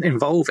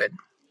involving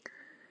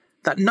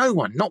that no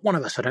one, not one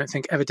of us, I don't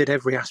think, ever did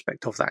every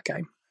aspect of that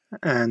game.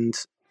 And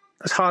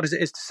as hard as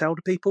it is to sell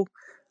to people,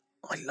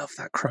 I love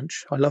that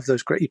crunch. I love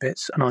those gritty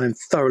bits, and I am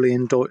thoroughly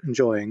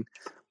enjoying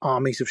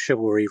Armies of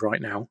Chivalry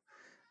right now,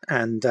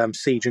 and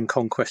Siege and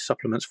Conquest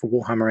supplements for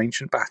Warhammer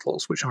Ancient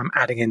Battles, which I'm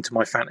adding into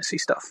my fantasy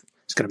stuff.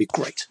 It's going to be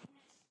great.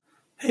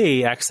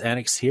 Hey, Axe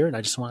Annex here, and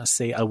I just want to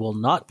say I will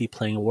not be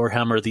playing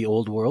Warhammer the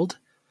Old World.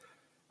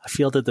 I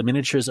feel that the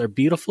miniatures are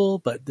beautiful,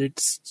 but they're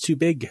just too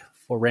big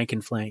for rank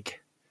and flank.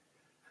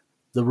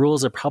 The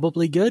rules are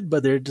probably good,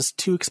 but they're just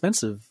too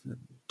expensive,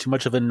 too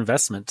much of an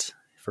investment.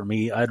 For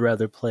me, I'd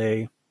rather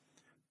play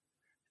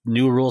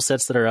new rule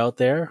sets that are out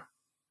there.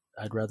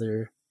 I'd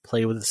rather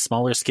play with a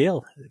smaller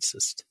scale. It's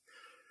just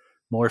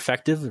more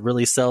effective. It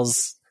really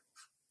sells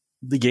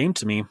the game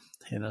to me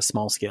in a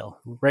small scale.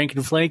 Rank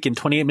and flank in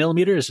 28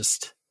 millimeter is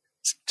just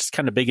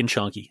kind of big and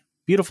chunky.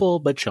 Beautiful,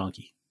 but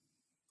chunky.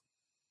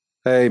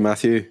 Hey,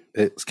 Matthew.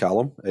 It's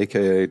Callum,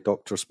 a.k.a.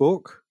 Dr.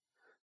 Spoke.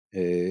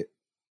 I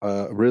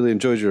really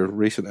enjoyed your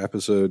recent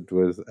episode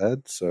with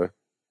Ed, so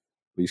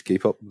please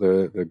keep up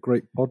the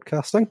great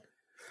podcasting.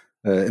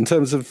 In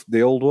terms of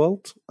the old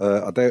world,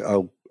 I doubt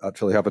I'll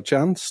actually have a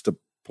chance to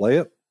play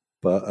it,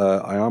 but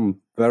I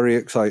am very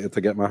excited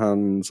to get my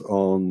hands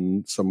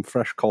on some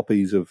fresh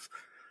copies of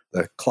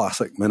the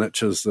classic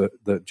miniatures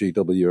that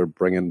GW are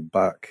bringing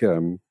back,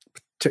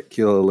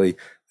 particularly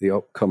the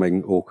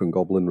upcoming Orc and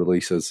Goblin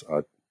releases.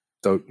 I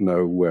don't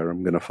know where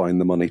I'm going to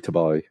find the money to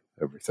buy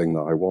everything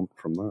that I want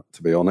from that,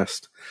 to be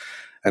honest.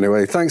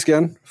 Anyway, thanks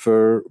again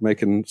for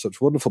making such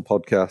a wonderful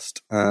podcast.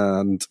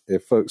 And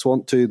if folks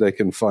want to, they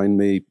can find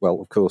me,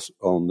 well, of course,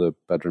 on the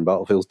Bedroom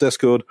Battlefields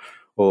Discord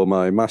or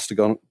my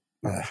Mastodon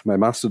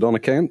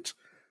account,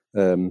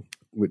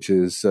 which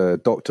is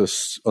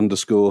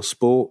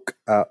Dr_Spork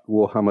at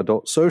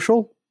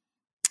Warhammer.social,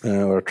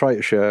 where I try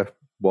to share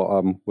what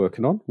I'm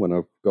working on when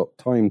I've got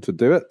time to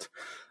do it.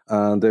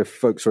 And if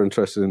folks are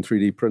interested in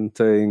 3D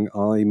printing,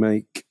 I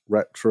make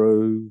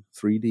retro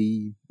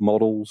 3D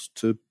models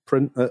to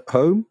print at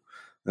home.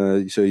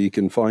 So you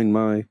can find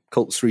my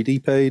Cults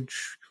 3D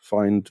page,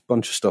 find a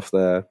bunch of stuff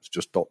there. It's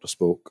just Dr.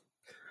 Spoke.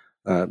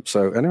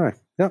 So anyway,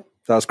 yeah,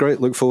 that's great.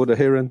 Look forward to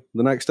hearing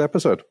the next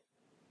episode.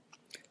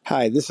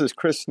 Hi, this is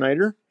Chris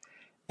Snyder,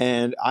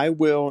 and I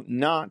will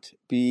not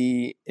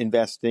be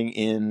investing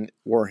in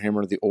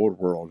Warhammer the Old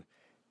World.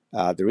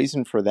 The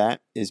reason for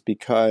that is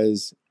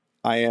because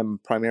I am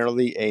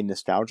primarily a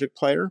nostalgic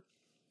player,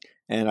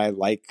 and I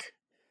like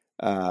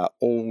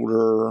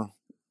older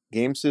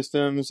game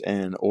systems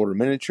and older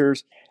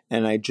miniatures,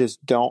 and I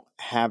just don't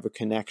have a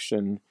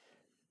connection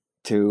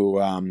to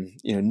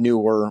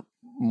newer,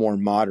 more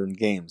modern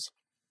games.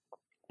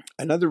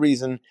 Another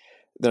reason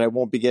that I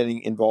won't be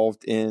getting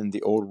involved in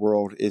the old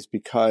world is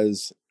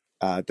because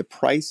the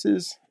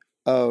prices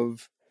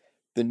of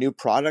the new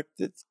product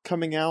that's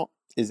coming out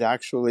is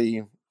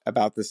actually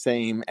about the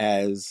same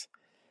as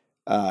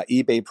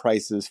eBay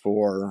prices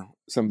for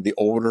some of the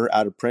older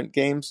out-of-print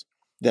games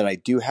that I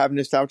do have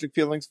nostalgic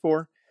feelings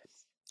for.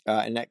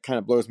 And that kind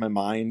of blows my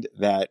mind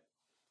that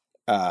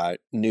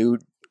new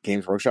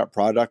Games Workshop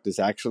product is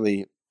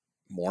actually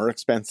more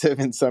expensive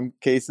in some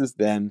cases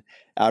than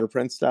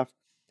out-of-print stuff.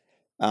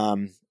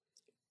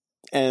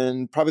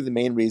 And probably the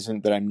main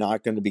reason that I'm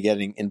not going to be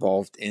getting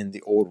involved in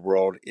the old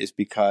world is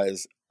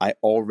because I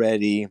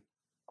already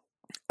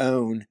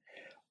own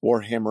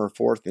Warhammer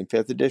 4th and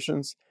 5th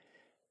editions.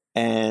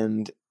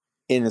 And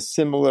in a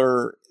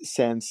similar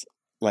sense,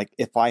 like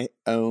if I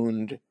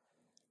owned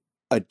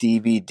a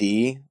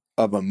DVD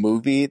of a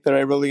movie that I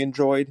really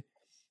enjoyed,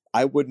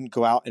 I wouldn't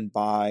go out and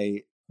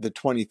buy the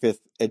 25th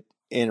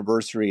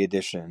anniversary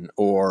edition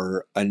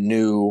or a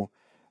new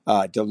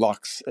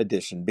deluxe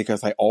edition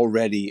because I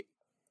already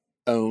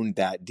owned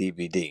that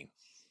DVD.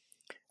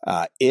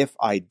 If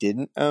I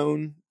didn't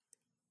own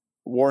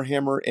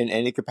Warhammer in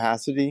any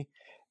capacity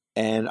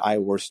and I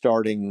were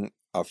starting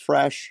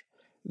afresh,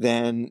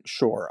 then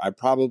sure, I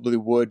probably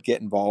would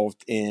get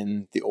involved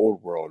in the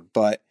old world,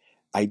 but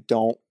I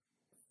don't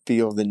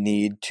feel the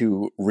need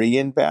to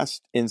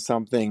reinvest in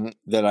something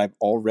that I've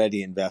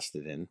already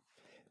invested in.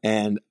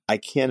 And I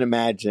can't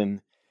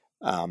imagine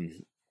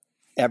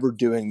ever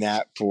doing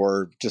that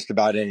for just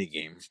about any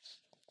game.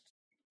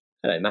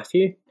 Hello,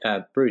 Matthew.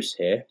 Bruce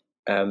here.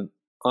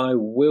 I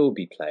will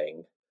be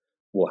playing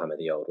Warhammer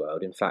the Old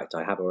World. In fact,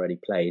 I have already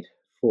played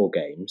 4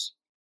 games.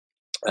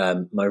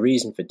 My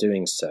reason for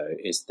doing so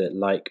is that,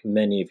 like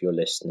many of your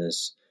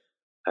listeners,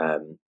 I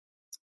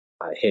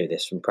hear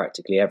this from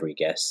practically every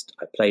guest.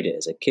 I played it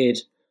as a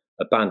kid,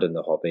 abandoned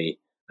the hobby,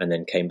 and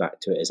then came back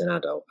to it as an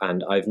adult.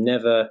 And I've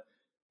never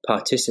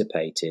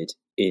participated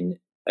in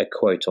a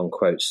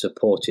quote-unquote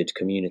supported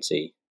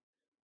community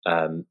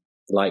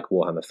like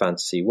Warhammer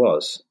Fantasy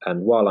was.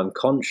 And while I'm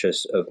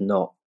conscious of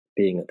not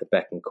being at the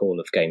beck and call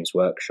of Games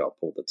Workshop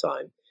all the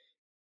time,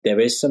 there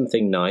is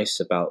something nice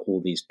about all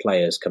these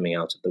players coming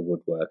out of the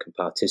woodwork and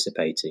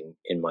participating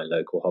in my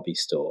local hobby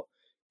store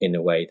in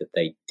a way that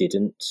they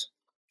didn't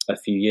a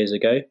few years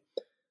ago.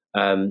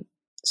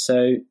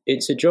 So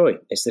it's a joy.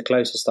 It's the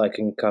closest I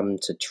can come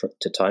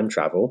to time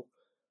travel.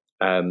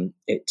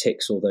 It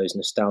ticks all those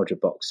nostalgia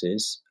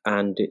boxes,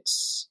 and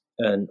it's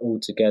an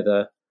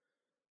altogether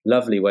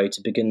lovely way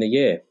to begin the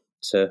year,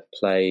 to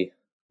play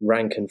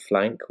rank and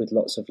flank with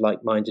lots of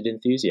like-minded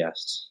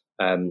enthusiasts.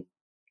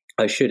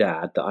 I should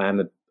add that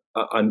I'm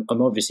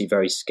obviously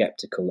very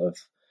skeptical of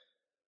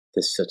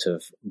the sort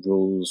of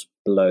rules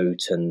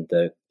bloat and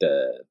the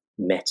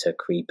meta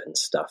creep and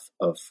stuff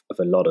of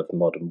a lot of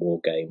modern war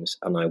games,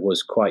 and I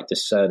was quite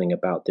discerning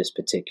about this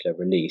particular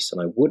release,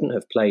 and I wouldn't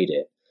have played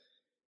it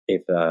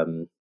if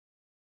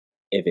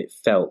it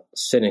felt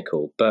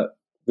cynical. But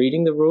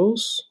reading the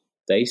rules,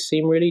 they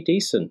seem really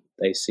decent.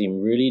 They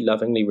seem really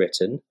lovingly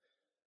written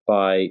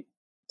by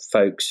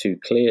folks who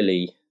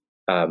clearly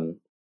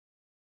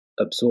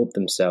absorbed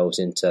themselves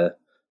into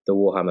the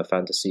Warhammer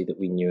fantasy that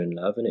we knew and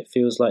love, and it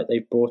feels like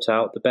they've brought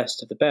out the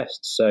best of the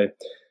best. So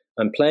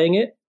I'm playing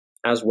it,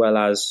 as well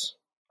as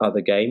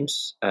other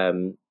games,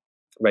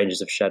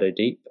 Rangers of Shadow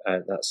Deep,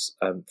 that's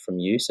from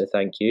you, so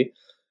thank you.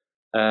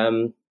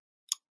 And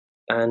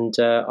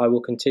I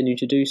will continue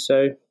to do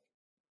so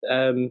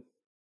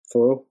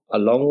for a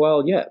long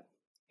while yet.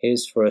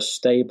 Here's for a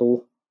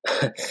stable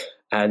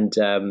and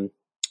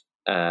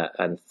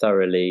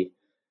thoroughly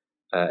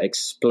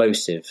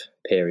explosive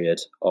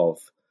period of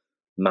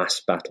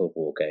mass battle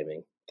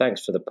wargaming.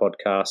 Thanks for the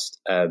podcast.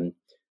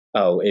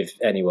 If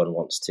anyone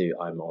wants to,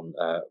 I'm on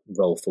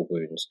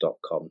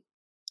rollforwounds.com.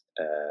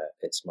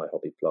 It's my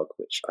hobby blog,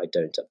 which I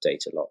don't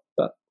update a lot,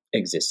 but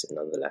exists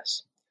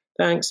nonetheless.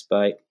 Thanks,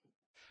 bye.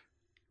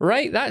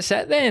 Right, that's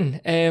it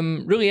then.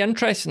 Really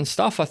interesting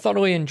stuff. I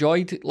thoroughly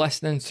enjoyed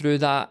listening through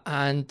that,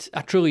 and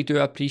I truly do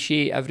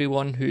appreciate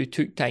everyone who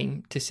took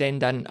time to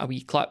send in a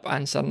wee clip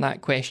answering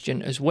that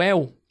question as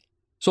well.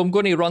 So I'm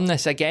going to run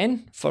this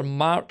again for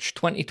March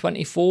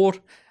 2024,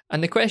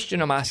 and the question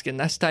I'm asking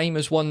this time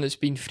is one that's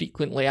been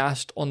frequently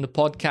asked on the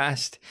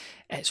podcast.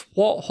 It's,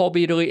 what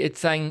hobby-related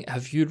thing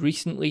have you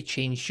recently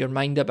changed your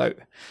mind about?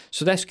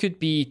 So this could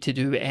be to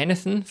do with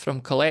anything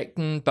from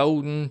collecting,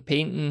 building,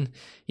 painting,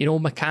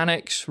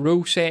 mechanics,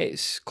 rule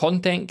sets,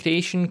 content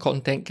creation,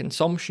 content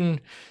consumption.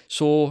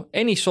 So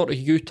any sort of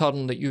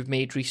U-turn that you've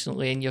made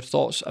recently and your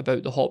thoughts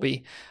about the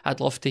hobby,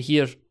 I'd love to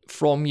hear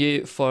from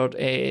you for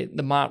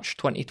the March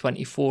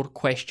 2024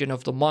 question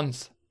of the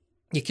month.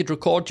 You could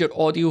record your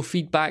audio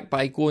feedback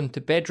by going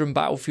to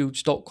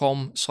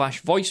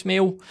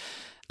bedroombattlefields.com/voicemail.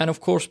 And of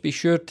course, be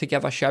sure to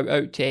give a shout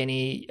out to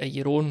any of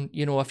your own,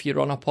 if you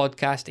run a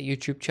podcast, a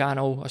YouTube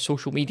channel, a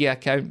social media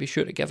account, be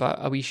sure to give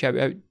a wee shout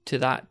out to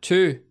that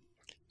too.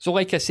 So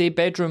like I say,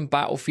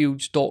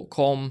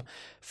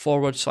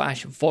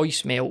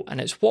 bedroombattlefields.com/voicemail,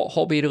 and it's, what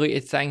hobby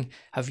related thing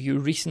have you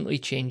recently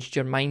changed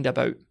your mind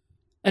about?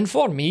 And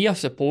for me, I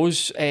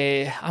suppose,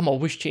 I'm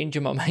always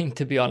changing my mind,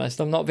 to be honest.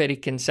 I'm not very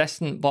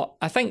consistent, but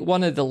I think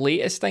one of the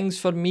latest things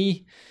for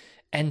me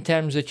in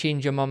terms of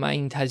changing my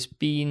mind has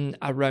been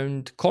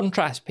around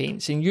contrast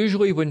paints. And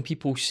usually when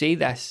people say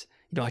this,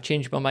 I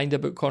changed my mind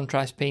about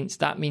contrast paints,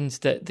 that means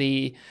that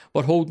they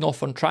were holding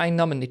off on trying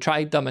them and they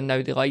tried them and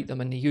now they like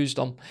them and they use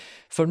them.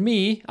 For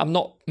me, I'm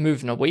not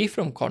moving away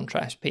from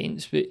contrast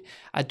paints, but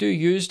I do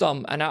use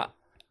them. And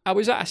I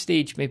was at a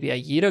stage maybe a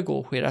year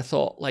ago where I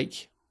thought,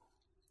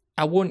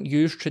 I won't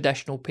use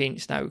traditional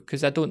paints now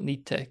because I don't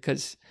need to,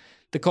 because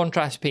the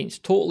contrast paints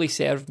totally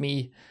serve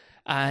me.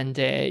 And,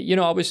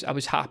 I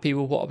was happy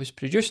with what I was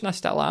producing. I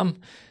still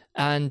am.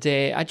 And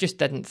I just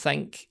didn't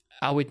think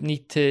I would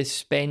need to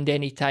spend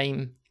any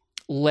time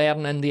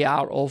learning the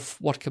art of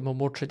working with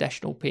more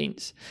traditional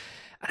paints.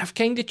 And I've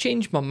kind of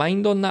changed my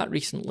mind on that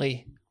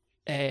recently.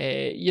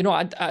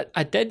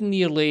 I did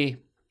nearly...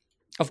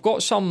 I've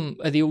got some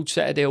of the old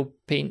Citadel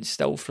paints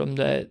still from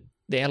the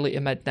early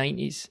to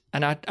mid-90s.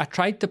 And I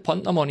tried to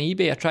punt them on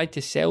eBay. I tried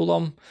to sell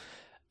them.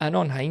 And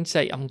on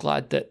hindsight, I'm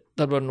glad that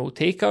there were no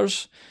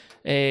takers.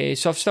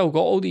 So I've still got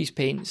all these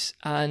paints.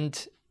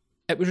 And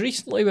it was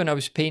recently when I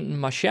was painting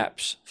my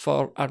ships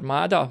for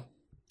Armada,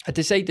 I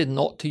decided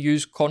not to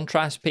use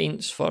contrast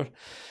paints for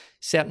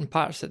certain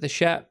parts of the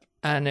ship,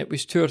 and it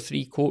was 2 or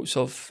 3 coats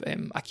of,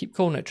 I keep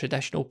calling it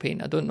traditional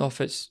paint. I don't know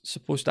if it's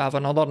supposed to have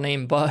another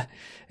name, but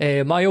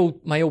my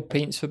old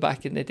paints for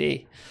back in the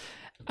day.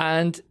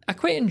 And I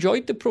quite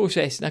enjoyed the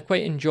process and I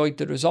quite enjoyed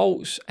the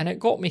results, and it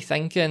got me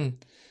thinking,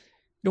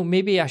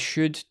 maybe I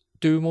should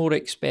do more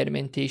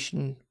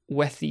experimentation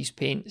with these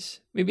paints.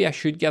 Maybe I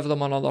should give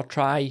them another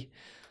try.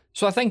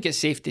 So I think it's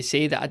safe to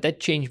say that I did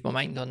change my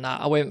mind on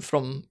that. I went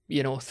from,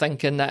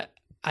 thinking that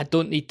I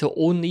don't need to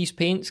own these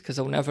paints because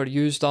I'll never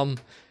use them,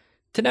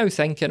 to now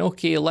thinking,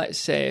 okay,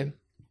 let's give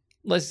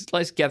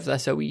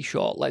this a wee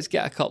shot. Let's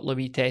get a couple of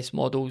wee test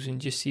models and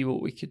just see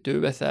what we could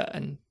do with it.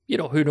 And,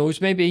 who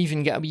knows, maybe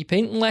even get a wee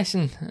painting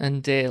lesson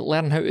and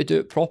learn how to do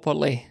it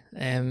properly.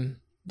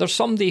 There's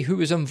somebody who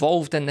was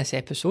involved in this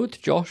episode,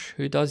 Josh,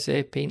 who does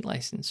paint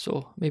lessons.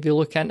 So maybe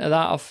look into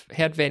that. I've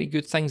heard very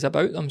good things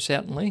about them,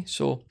 certainly.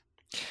 So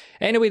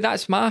anyway,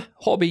 that's my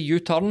hobby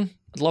U-turn.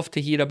 I'd love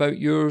to hear about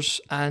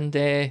yours. And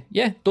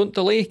don't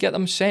delay. Get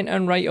them sent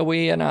in right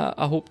away. And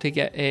I hope to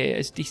get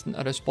as decent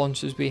a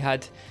response as we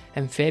had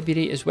in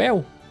February as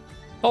well.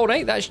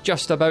 Alright, that's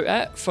just about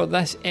it for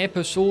this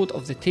episode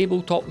of the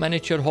Tabletop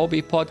Miniature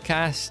Hobby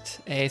Podcast.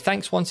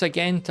 Thanks once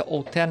again to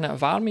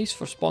Alternative Armies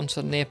for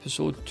sponsoring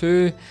episode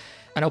 2.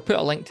 And I'll put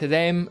a link to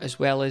them as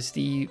well as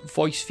the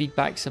voice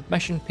feedback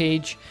submission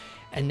page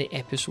in the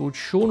episode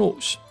show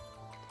notes.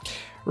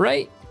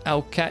 Right,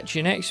 I'll catch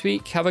you next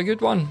week. Have a good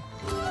one.